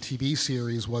Succession TV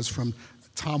series was from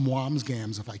Tom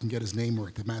Wamsgans, if I can get his name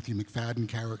right, the Matthew McFadden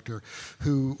character,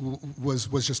 who was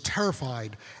just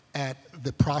terrified at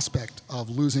the prospect of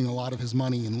losing a lot of his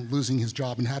money and losing his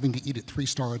job and having to eat at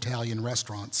 3-star Italian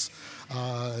restaurants.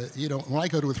 When I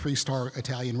go to a 3-star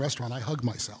Italian restaurant, I hug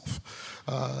myself.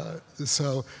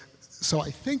 So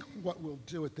I think what we'll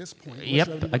do at this point.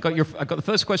 Yep, I got the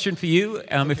first question for you.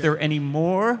 Okay. If there are any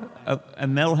more,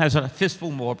 Mel has a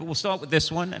fistful more, but we'll start with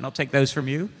this one, and I'll take those from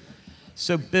you.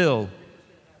 So, Bill.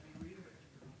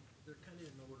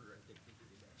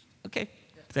 Okay,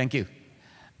 thank you.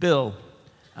 Bill,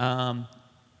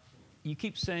 you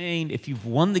keep saying if you've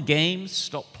won the game,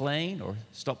 stop playing, or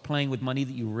stop playing with money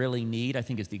that you really need, I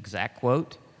think is the exact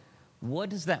quote. what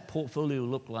does that portfolio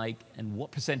look like, and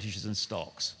what percentage is in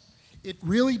stocks? It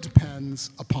really depends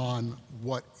upon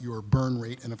what your burn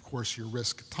rate and, of course, your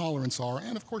risk tolerance are,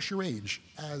 and, of course, your age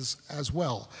as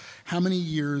well. How many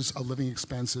years of living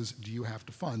expenses do you have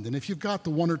to fund? And if you've got the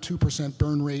 1 or 2%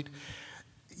 burn rate,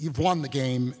 you've won the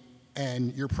game,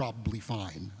 and you're probably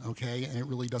fine, okay? And it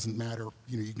really doesn't matter.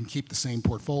 You can keep the same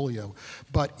portfolio.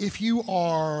 But if you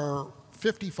are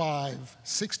 55,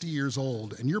 60 years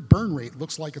old, and your burn rate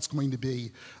looks like it's going to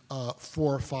be 4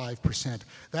 or 5%,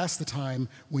 that's the time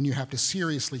when you have to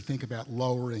seriously think about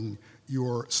lowering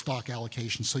your stock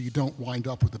allocation so you don't wind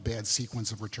up with a bad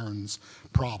sequence of returns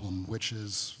problem, which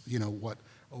is, what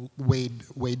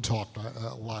Wade talked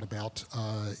a lot about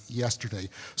yesterday.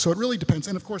 So it really depends.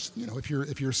 And of course,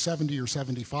 if you're 70 or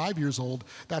 75 years old,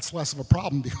 that's less of a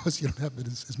problem because you don't have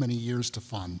as many years to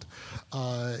fund.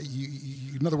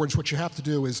 In other words, what you have to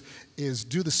do is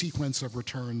do the sequence of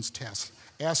returns test.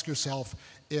 Ask yourself,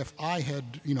 if I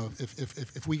had,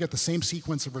 if we get the same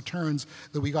sequence of returns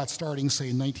that we got starting, say,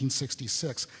 in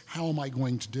 1966, how am I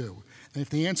going to do? And if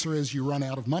the answer is you run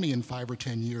out of money in 5 or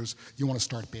 10 years, you want to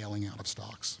start bailing out of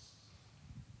stocks.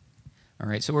 All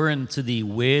right, so we're into the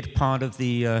weird part of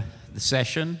the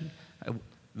session,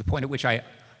 the point at which I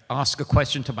ask a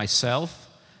question to myself.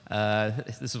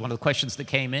 This is one of the questions that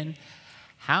came in.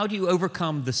 How do you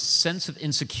overcome the sense of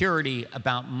insecurity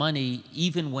about money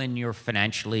even when you're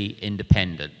financially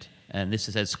independent? And this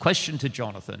is a question to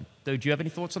Jonathan. Do you have any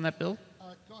thoughts on that, Bill?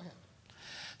 Go ahead.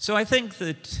 So I think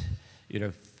that,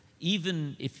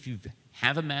 even if you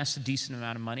have amassed a decent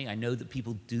amount of money, I know that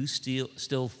people do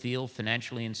still feel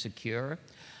financially insecure.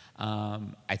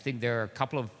 I think there are a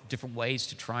couple of different ways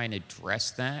to try and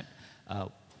address that.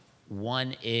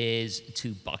 One is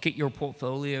to bucket your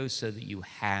portfolio so that you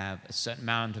have a certain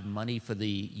amount of money for the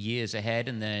years ahead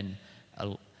and then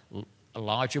a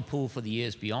larger pool for the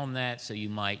years beyond that. So you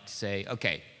might say,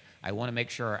 okay, I want to make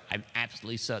sure I'm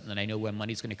absolutely certain that I know where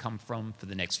money's going to come from for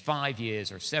the next 5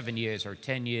 years or 7 years or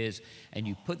 10 years. And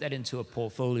you put that into a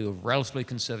portfolio of relatively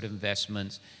conservative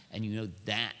investments, and you know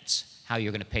that's how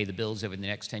you're going to pay the bills over the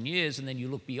next 10 years. And then you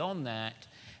look beyond that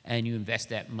and you invest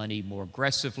that money more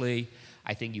aggressively.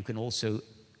 I think you can also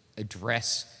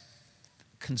address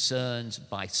concerns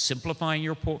by simplifying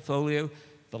your portfolio.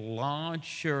 The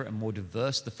larger and more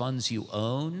diverse the funds you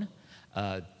own,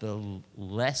 the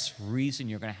less reason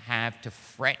you're going to have to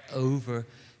fret over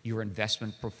your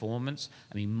investment performance.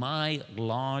 I mean, my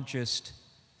largest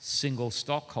single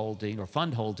stock holding or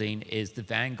fund holding is the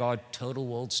Vanguard Total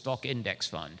World Stock Index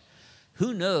Fund.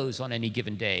 Who knows on any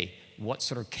given day what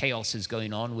sort of chaos is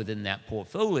going on within that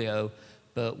portfolio?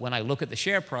 But when I look at the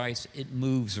share price, it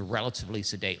moves relatively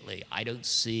sedately. I don't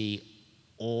see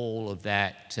all of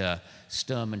that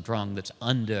Sturm und Drang that's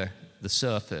under the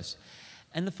surface.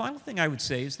 And the final thing I would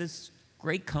say is there's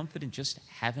great comfort in just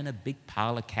having a big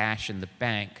pile of cash in the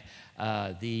bank.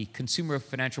 The Consumer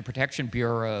Financial Protection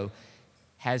Bureau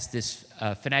has this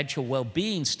financial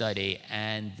well-being study,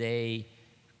 and they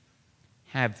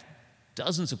have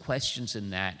dozens of questions in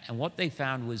that. And what they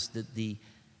found was that the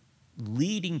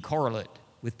leading correlate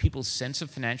with people's sense of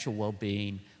financial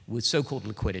well-being was so-called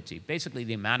liquidity, basically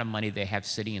the amount of money they have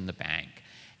sitting in the bank.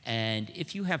 And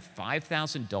if you have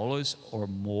 $5,000 or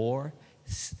more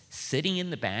sitting in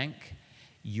the bank,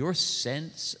 your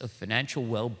sense of financial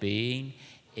well-being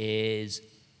is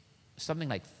something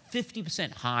like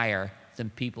 50% higher than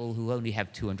people who only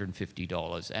have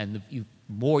 $250. And the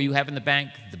more you have in the bank,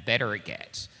 the better it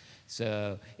gets.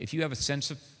 So if you have a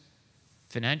sense of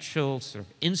financial sort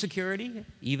of insecurity,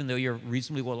 even though you're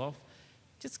reasonably well off,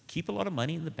 just keep a lot of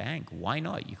money in the bank. Why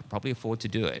not? You can probably afford to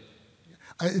do it.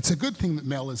 It's a good thing that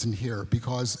Mel isn't here,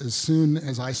 because as soon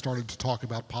as I started to talk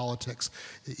about politics,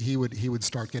 he would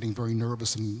start getting very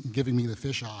nervous and giving me the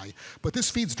fisheye. But this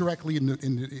feeds directly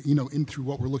in through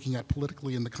what we're looking at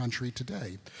politically in the country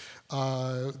today.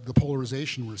 The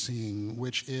polarization we're seeing,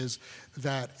 which is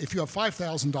that if you have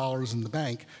 $5,000 in the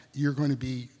bank, you're going to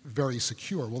be very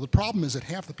secure. Well, the problem is that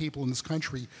half the people in this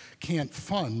country can't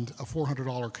fund a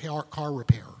 $400 car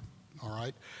repair, all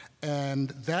right? And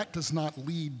that does not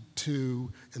lead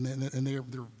to, and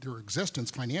their existence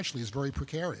financially is very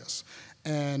precarious.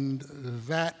 And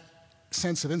that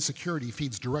sense of insecurity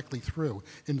feeds directly through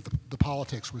into the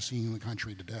politics we're seeing in the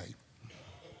country today.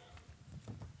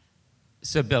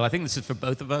 So, Bill, I think this is for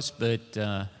both of us, but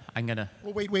I'm going to...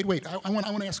 Well, wait. I want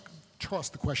to ask toss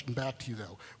the question back to you,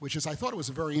 though, which is I thought it was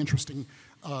a very interesting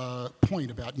point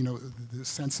about, the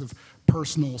sense of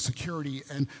personal security.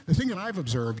 And the thing that I've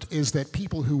observed is that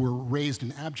people who were raised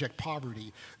in abject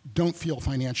poverty don't feel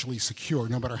financially secure,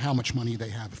 no matter how much money they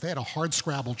have. If they had a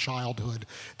hard-scrabble childhood,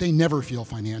 they never feel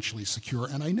financially secure.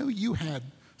 And I know you had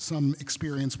some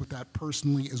experience with that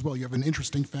personally as well. You have an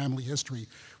interesting family history,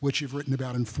 which you've written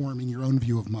about informing your own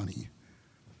view of money.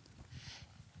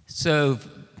 So,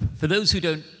 for those who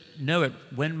don't know it,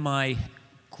 when my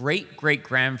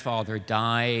great-great-grandfather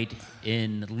died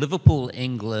in Liverpool,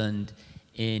 England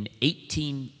in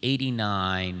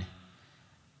 1889,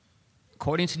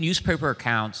 according to newspaper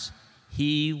accounts,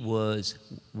 he was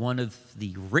one of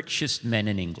the richest men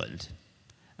in England.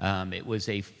 It was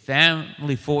a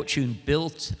family fortune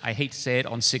built, I hate to say it,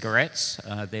 on cigarettes.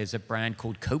 There's a brand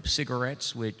called Cope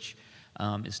Cigarettes, which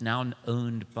is now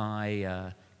owned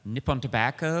by Nippon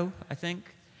Tobacco, I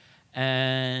think.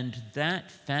 And that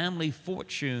family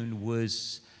fortune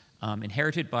was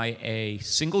inherited by a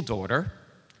single daughter.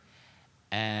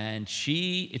 And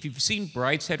she, if you've seen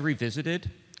Brideshead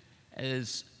Revisited,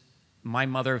 as my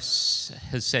mother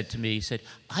has said to me, said,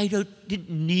 I didn't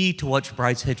need to watch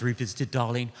Brideshead Revisited,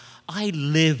 darling. I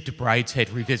lived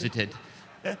Brideshead Revisited.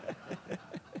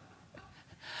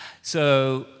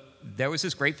 So there was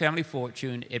this great family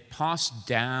fortune. It passed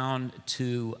down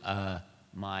to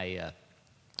my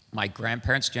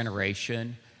grandparents'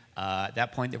 generation. At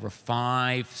that point, there were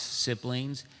 5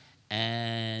 siblings,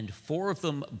 and 4 of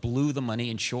them blew the money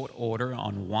in short order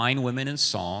on wine, women, and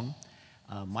song.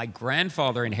 My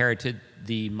grandfather inherited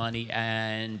the money,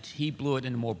 and he blew it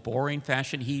in a more boring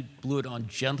fashion. He blew it on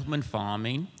gentleman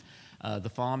farming. The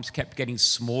farms kept getting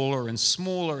smaller and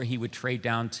smaller. He would trade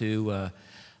down to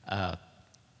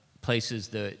places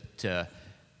that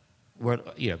were,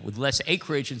 with less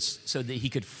acreage, and so that he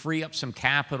could free up some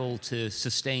capital to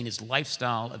sustain his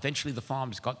lifestyle. Eventually, the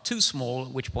farms got too small,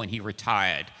 at which point he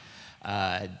retired.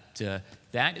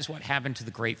 That is what happened to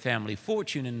the great family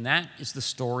fortune, and that is the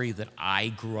story that I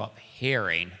grew up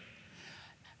hearing.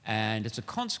 And as a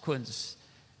consequence,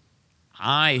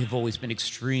 I have always been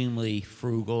extremely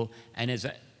frugal, and as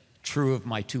true of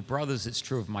my 2 brothers, it's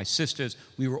true of my sisters.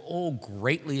 We were all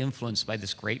greatly influenced by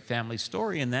this great family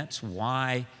story, and that's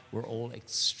why we're all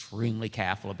extremely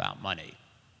careful about money.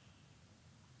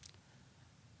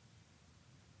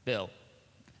 Bill,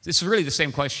 this is really the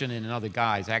same question in another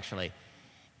guise, actually.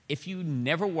 If you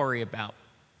never worry about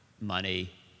money,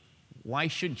 why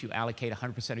shouldn't you allocate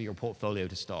 100% of your portfolio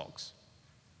to stocks?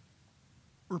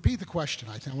 Repeat the question.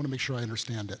 I want to make sure I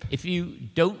understand it. If you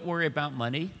don't worry about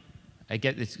money, I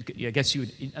guess you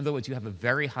would, in other words, you have a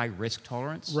very high risk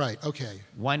tolerance. Right, okay.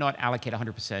 Why not allocate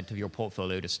 100% of your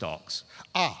portfolio to stocks?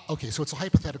 Okay, so it's a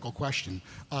hypothetical question.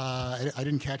 I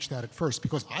didn't catch that at first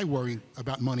because I worry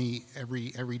about money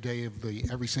every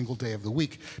single day of the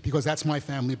week because that's my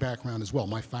family background as well.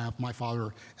 My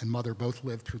father and mother both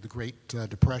lived through the Great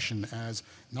Depression as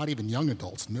not even young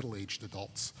adults, middle-aged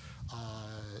adults.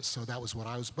 So that was what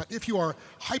I was. But if you are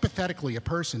hypothetically a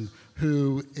person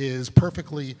who is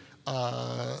perfectly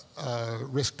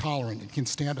risk tolerant and can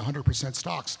stand 100%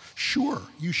 stocks, sure,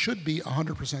 you should be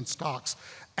 100% stocks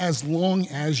as long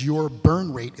as your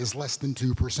burn rate is less than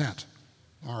 2%,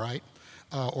 all right,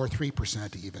 or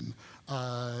 3% even.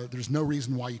 There's no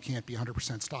reason why you can't be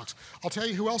 100% stocks. I'll tell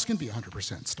you who else can be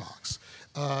 100% stocks.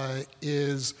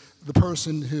 Is the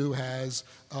person who has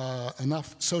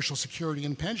enough Social Security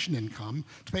and pension income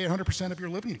to pay 100% of your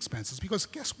living expenses, because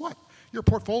guess what? Your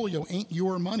portfolio ain't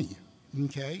your money,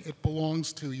 okay? It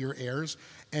belongs to your heirs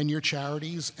and your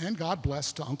charities, and God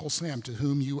bless to Uncle Sam, to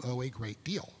whom you owe a great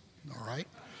deal, all right?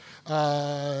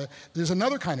 There's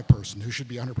another kind of person who should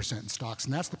be 100% in stocks,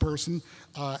 and that's the person,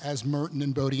 as Merton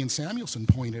and Bodie and Samuelson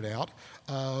pointed out,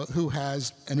 who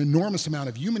has an enormous amount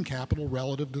of human capital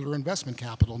relative to their investment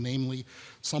capital, namely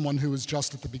someone who is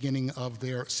just at the beginning of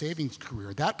their savings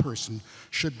career. That person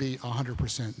should be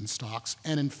 100% in stocks.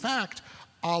 And in fact,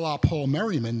 a la Paul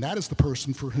Merriman, that is the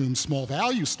person for whom small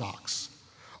value stocks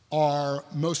are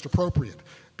most appropriate,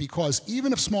 because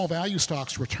even if small value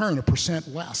stocks return a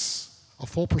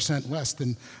full percent less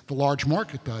than the large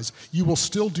market does, you will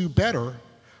still do better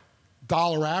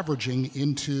dollar averaging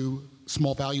into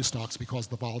small value stocks because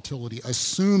of the volatility,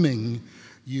 assuming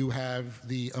you have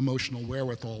the emotional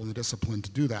wherewithal and the discipline to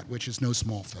do that, which is no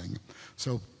small thing.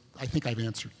 So I think I've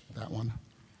answered that one.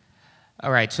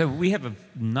 All right, so we have a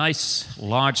nice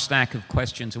large stack of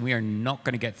questions, and we are not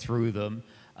going to get through them.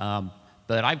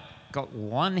 But I've got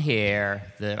one here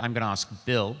that I'm going to ask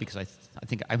Bill, because I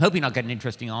I'm hoping I'll get an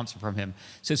interesting answer from him.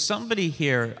 So somebody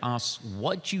here asks,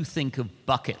 what do you think of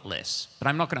bucket lists? But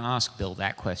I'm not going to ask Bill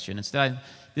that question. Instead,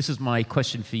 this is my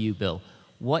question for you, Bill.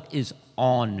 What is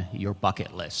on your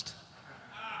bucket list?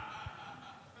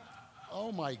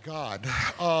 Oh my God!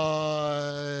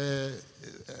 A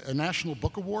National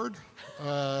Book Award.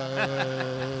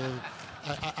 I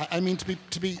mean,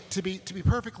 to be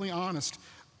perfectly honest,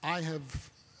 I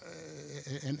have,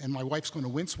 and my wife's going to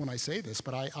wince when I say this,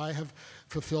 but I have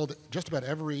fulfilled just about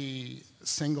every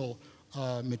single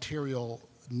material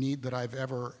need that I've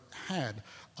ever had.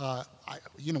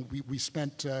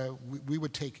 We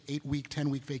would take 8-week,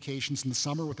 10-week vacations in the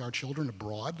summer with our children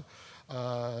abroad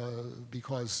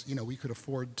because we could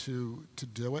afford to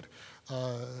do it.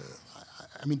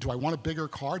 I mean, do I want a bigger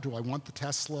car? Do I want the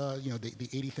Tesla? The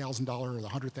 $80,000 or the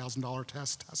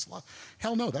 $100,000 Tesla?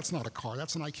 Hell no, that's not a car.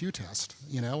 That's an IQ test.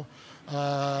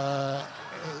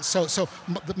 So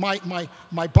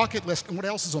my bucket list. And what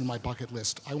else is on my bucket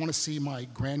list? I want to see my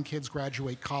grandkids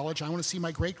graduate college. I want to see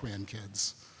my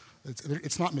great-grandkids.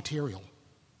 It's not material.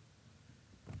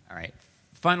 All right.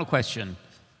 Final question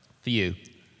for you.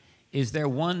 Is there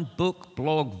one book,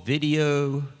 blog,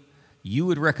 video you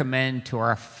would recommend to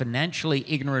our financially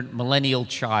ignorant millennial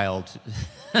child?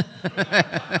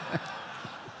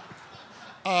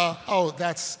 Well,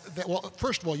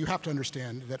 first of all, you have to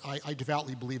understand that I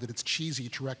devoutly believe that it's cheesy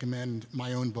to recommend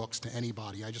my own books to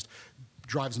anybody. I just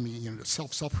drives me,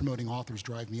 self-promoting authors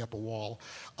drive me up a wall.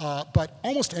 But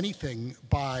almost anything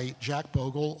by Jack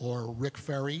Bogle or Rick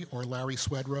Ferri or Larry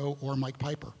Swedroe or Mike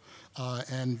Piper.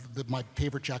 And my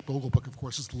favorite Jack Bogle book, of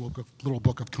course, is the Little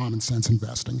Book of Common Sense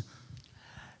Investing.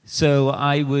 So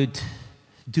I would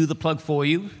do the plug for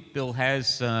you. Bill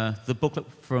has the booklet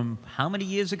from how many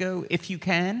years ago, if you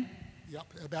can?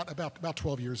 Yep, about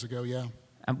 12 years ago, yeah.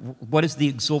 What is the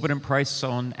exorbitant price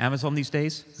on Amazon these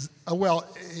days? Well,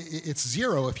 it's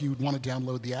 $0 if you want to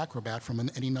download the Acrobat from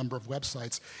any number of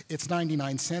websites. It's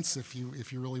 99 cents if you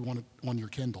really want it on your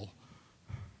Kindle.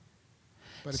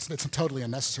 But it's totally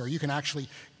unnecessary. You can actually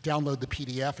download the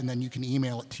PDF and then you can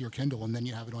email it to your Kindle and then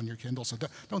you have it on your Kindle. So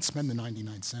don't spend the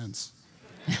 99 cents.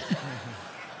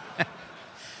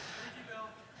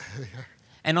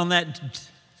 And on that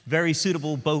very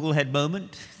suitable Boglehead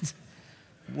moment,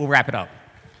 we'll wrap it up.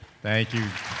 Thank you.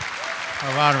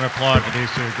 A round of applause for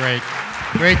these two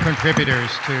great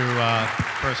contributors to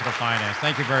personal finance.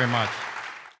 Thank you very much.